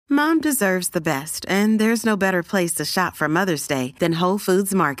Mom deserves the best, and there's no better place to shop for Mother's Day than Whole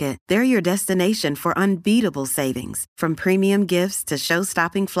Foods Market. They're your destination for unbeatable savings, from premium gifts to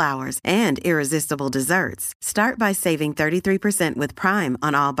show-stopping flowers and irresistible desserts. Start by saving 33% with Prime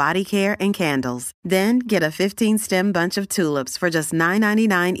on all body care and candles. Then get a 15-stem bunch of tulips for just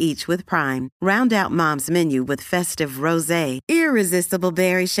 $9.99 each with Prime. Round out Mom's menu with festive rosé, irresistible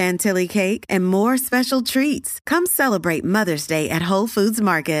berry chantilly cake, and more special treats. Come celebrate Mother's Day at Whole Foods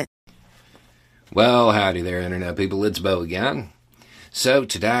Market. Well, howdy there, Internet people. It's Bo again. So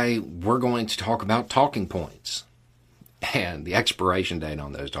today we're going to talk about talking points and the expiration date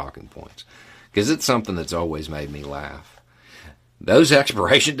on those talking points, because it's something that's always made me laugh. Those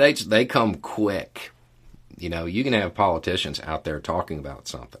expiration dates, they come quick. You know, you can have politicians out there talking about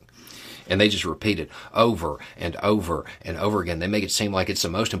something, and they just repeat it over and over and over again. They make it seem like it's the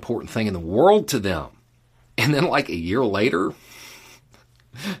most important thing in the world to them. And then like a year later,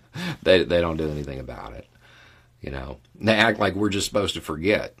 they don't do anything about it. You know, they act like we're just supposed to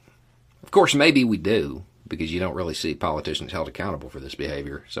forget. Of course, maybe we do, because you don't really see politicians held accountable for this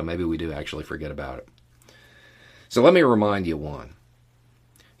behavior. So maybe we do actually forget about it. So let me remind you one.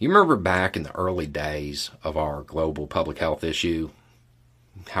 You remember back in the early days of our global public health issue,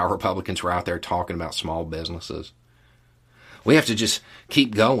 how Republicans were out there talking about small businesses? We have to just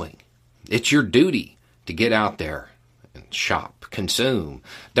keep going. It's your duty to get out there and shop, consume.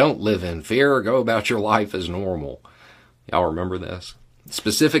 Don't live in fear. Go about your life as normal. Y'all remember this?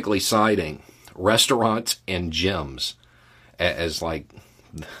 Specifically citing restaurants and gyms as like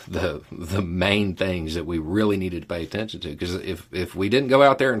the main things that we really needed to pay attention to. Because if we didn't go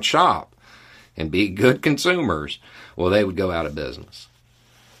out there and shop and be good consumers, well, they would go out of business.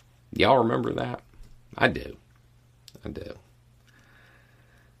 Y'all remember that? I do.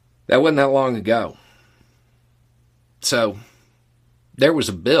 That wasn't that long ago. So there was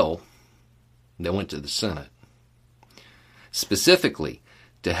a bill that went to the Senate specifically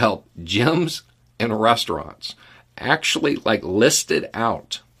to help gyms and restaurants, actually like listed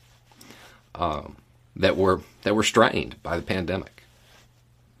out, that were strained by the pandemic.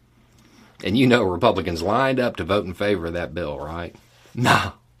 And you know, Republicans lined up to vote in favor of that bill, right?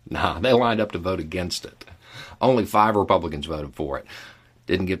 Nah, they lined up to vote against it. Only 5 Republicans voted for it.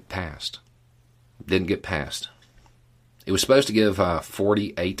 Didn't get passed. It was supposed to give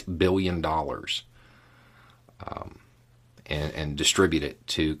 $48 billion and distribute it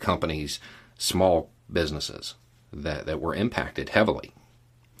to companies, small businesses that were impacted heavily.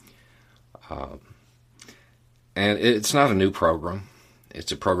 And it's not a new program.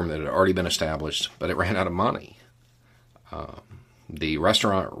 It's a program that had already been established, but it ran out of money. The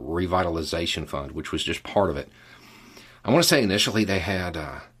Restaurant Revitalization Fund, which was just part of it, I want to say initially they had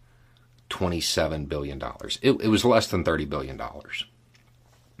 $27 billion. It was less than $30 billion.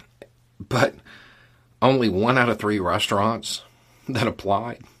 But only 1 out of 3 restaurants that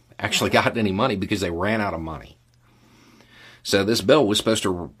applied actually got any money because they ran out of money. So this bill was supposed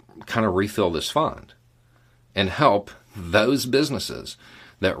to kind of refill this fund and help those businesses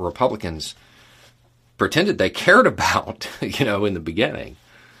that Republicans pretended they cared about, you know, in the beginning.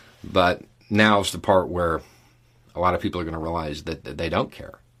 But now's the part where a lot of people are going to realize that they don't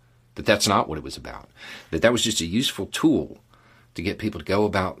care, that that's not what it was about, that was just a useful tool to get people to go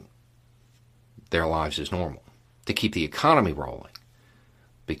about their lives as normal, to keep the economy rolling.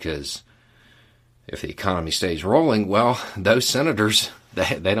 Because if the economy stays rolling, well, those senators,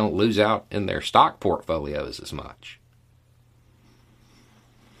 they don't lose out in their stock portfolios as much.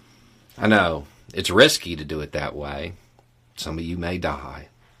 I know, it's risky to do it that way. Some of you may die,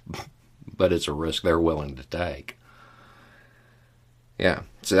 but it's a risk they're willing to take. Yeah,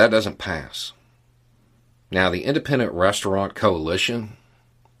 so that doesn't pass. Now, the Independent Restaurant Coalition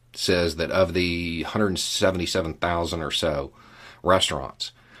says that of the 177,000 or so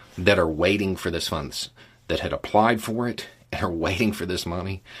restaurants that are waiting for this funds, that had applied for it and are waiting for this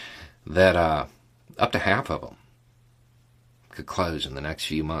money, that up to half of them could close in the next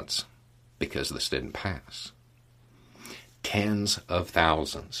few months because this didn't pass. Tens of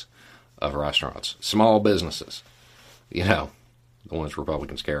thousands of restaurants, small businesses, you know, the ones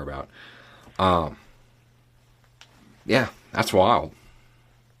Republicans care about. Yeah, that's wild.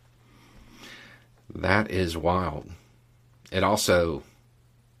 That is wild. It also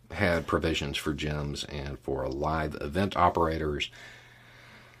had provisions for gyms and for live event operators.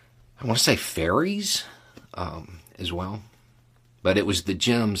 I want to say ferries as well. But it was the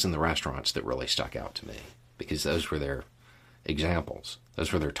gyms and the restaurants that really stuck out to me, because those were their examples.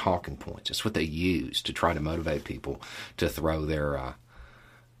 Those were their talking points. It's what they used to try to motivate people to throw their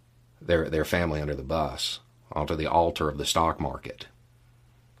family under the bus, onto the altar of the stock market.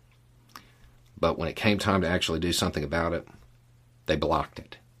 But when it came time to actually do something about it, they blocked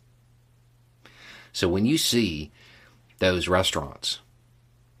it. So when you see those restaurants,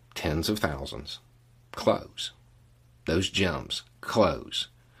 tens of thousands, close, those gyms close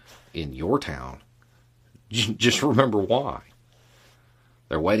in your town, just remember why.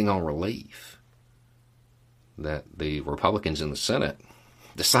 They're waiting on relief that the Republicans in the Senate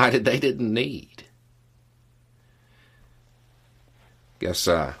decided they didn't need. Guess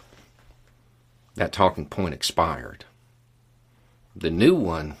that talking point expired. The new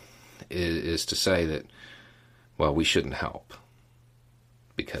one is to say that, well, we shouldn't help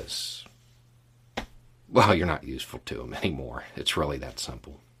because, well, you're not useful to them anymore. It's really that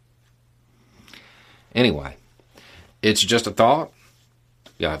simple. Anyway, it's just a thought.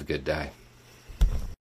 Y'all have a good day.